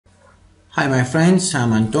Hi my friends,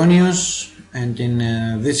 I'm Antonios, and in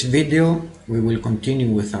this video we will continue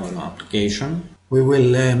with our application. We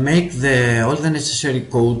will make all the necessary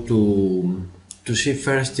code to see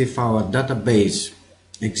first if our database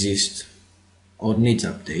exists or needs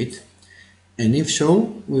update, and if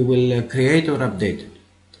so, we will create or update it.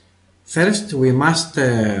 First we must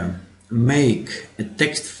make a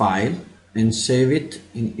text file and save it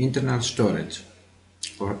in internal storage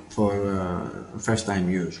for first time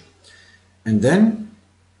use. And then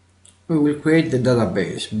we will create the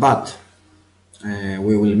database, but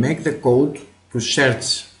we will make the code to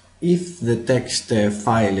search if the text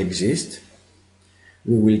file exists.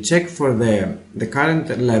 We will check for the current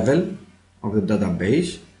level of the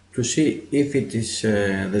database to see if it is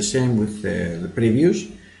the same with the previous,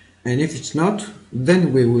 and if it's not,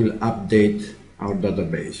 then we will update our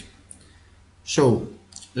database. So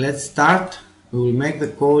let's start. We will make the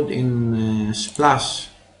code in Splash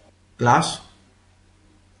class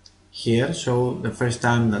here, so the first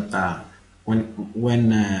time that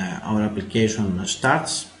when our application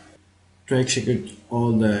starts, to execute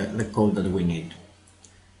all the code that we need.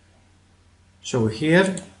 So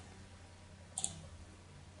here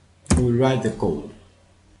we will write the code.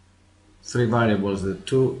 Three variables, the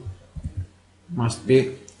two must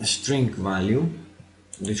be a string value.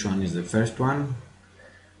 This one is the first one,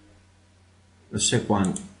 the second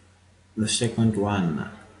one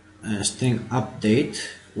string update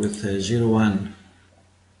with 0, 1.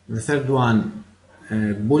 The third one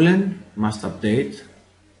boolean must update,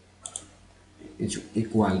 it's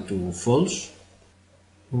equal to false.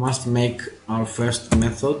 We must make our first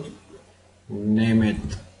method, name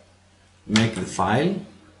it make the file,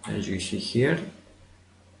 as you see here,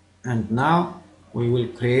 and now we will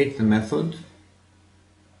create the method.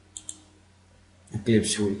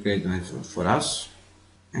 Eclipse will create the method for us,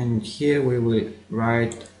 and here we will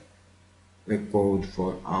write the code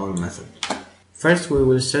for our method. First we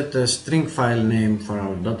will set a string file name for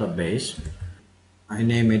our database. I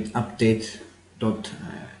name it update.ss.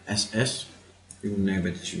 You name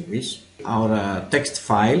it as you wish. Our text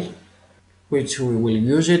file, which we will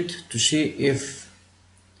use it to see if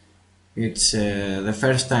it's the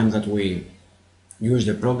first time that we use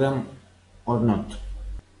the program or not.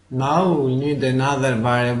 Now we will need another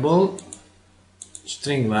variable,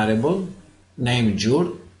 string variable, named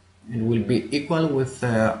jur. It will be equal with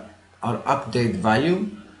our update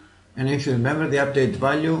value, and if you remember the update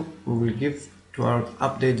value, we will give to our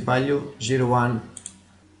update value 0, 1.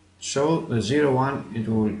 So the 0, 1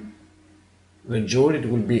 the jur it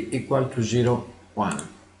will be equal to 0, 1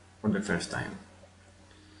 for the first time.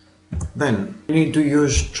 Then we need to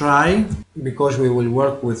use try, because we will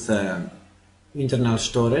work with internal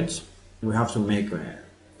storage. We have to make a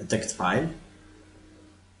text file,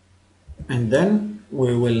 and then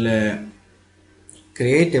we will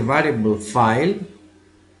create a variable file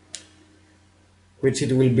which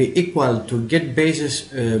it will be equal to get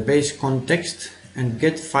base context and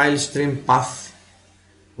get file stream path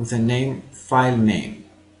with the name file name.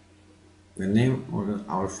 The name of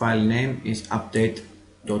our file name is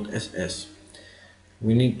update.ss.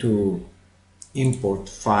 We need to import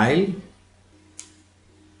file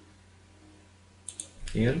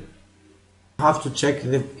here. Have to check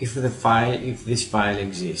if this file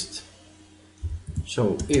exists.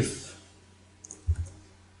 So if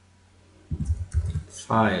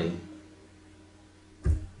file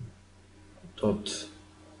dot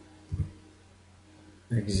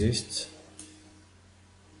exists,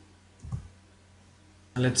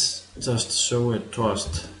 let's just show a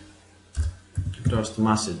toast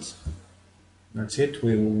message. That's it.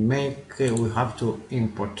 We have to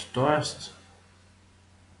import toast.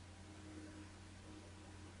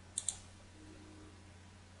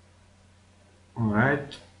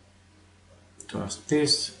 Alright, toast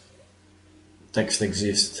this, text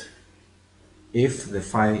exists if the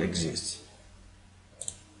file exists,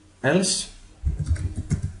 else,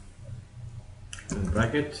 in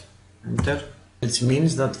bracket, enter. It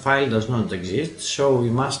means that file does not exist, so we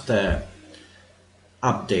must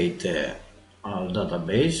update our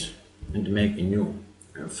database and make a new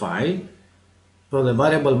file. So the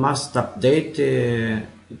variable must update,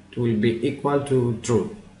 it will be equal to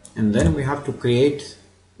true. And then we have to create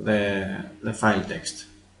the file text.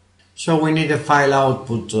 So we need a file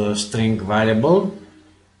output string variable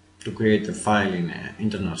to create a file in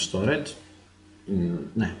internal storage.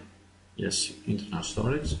 Internal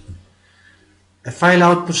storage. A file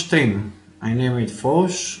output string. I name it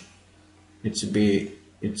false. It's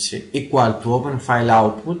equal to open file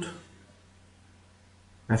output.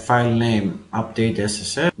 The file name update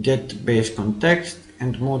SSL. Get base context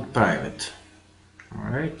and mode private.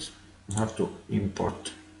 Alright, we have to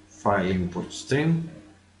import file import stream,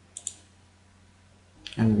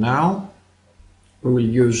 and now we will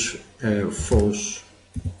use a false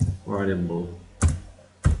variable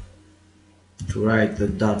to write the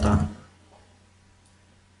data.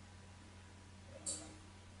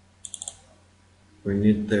 We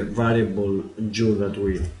need the variable jur that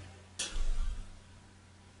we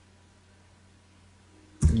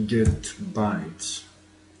get bytes.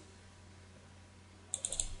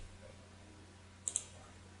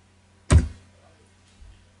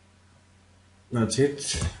 That's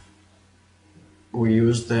it. We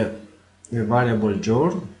use the variable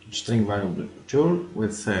jur, string variable jur,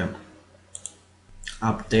 with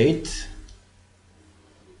update.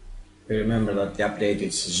 Remember that the update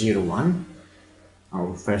is 01,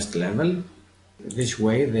 our first level. This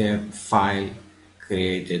way the file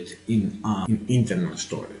created in internal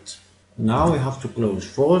storage. Now we have to close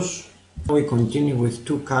false. We continue with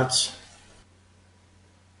two cuts.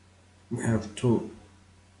 We have two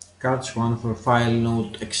cuts, one for file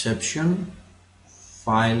not exception,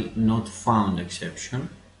 file not found exception,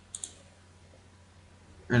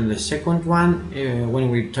 and the second one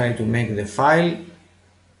when we try to make the file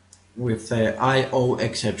with the IO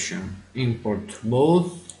exception. Import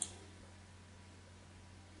both,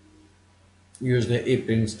 use the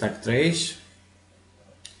eprint stack trace,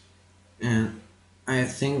 and I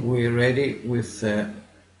think we're ready with the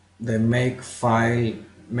make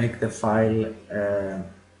the file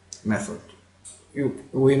method.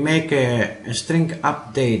 We make a string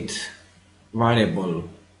update variable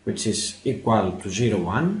which is equal to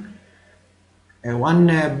 01. One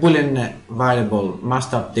boolean variable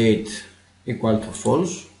must update equal to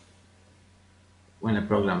false when a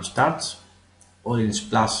program starts, or in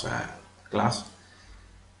Splash class.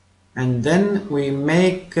 And then we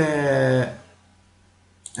make a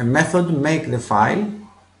method make the file.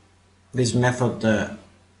 This method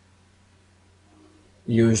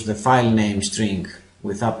use the file name string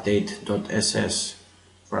with update.ss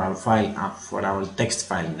for our text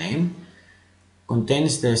file name,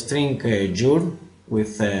 contains the string jur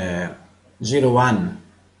with 01,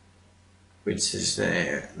 which is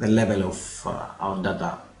the level of our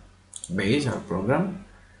database, our program.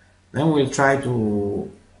 Then we'll try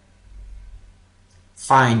to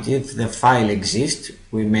find if the file exists.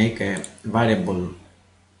 We make a variable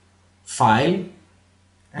file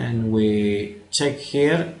and we check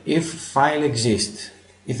here if file exists.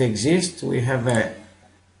 If exists, we have a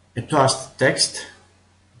toast text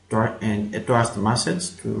and a toast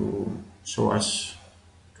message to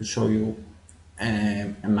show you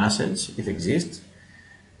a message if exists.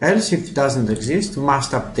 Else, if it doesn't exist,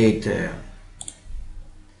 must update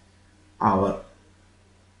our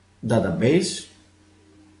database,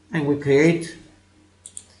 and we create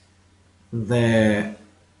the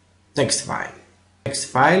text file. Text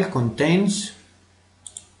file contains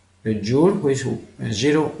the jur which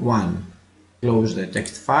is 01. Close the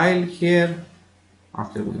text file here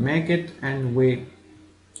after we make it, and we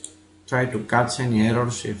try to catch any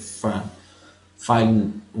errors if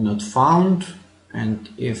file not found and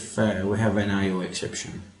if we have an IO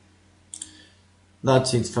exception.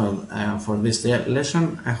 That's it for this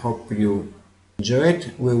lesson. I hope you enjoy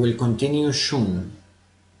it. We will continue soon.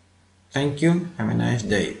 Thank you. Have a nice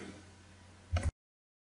day.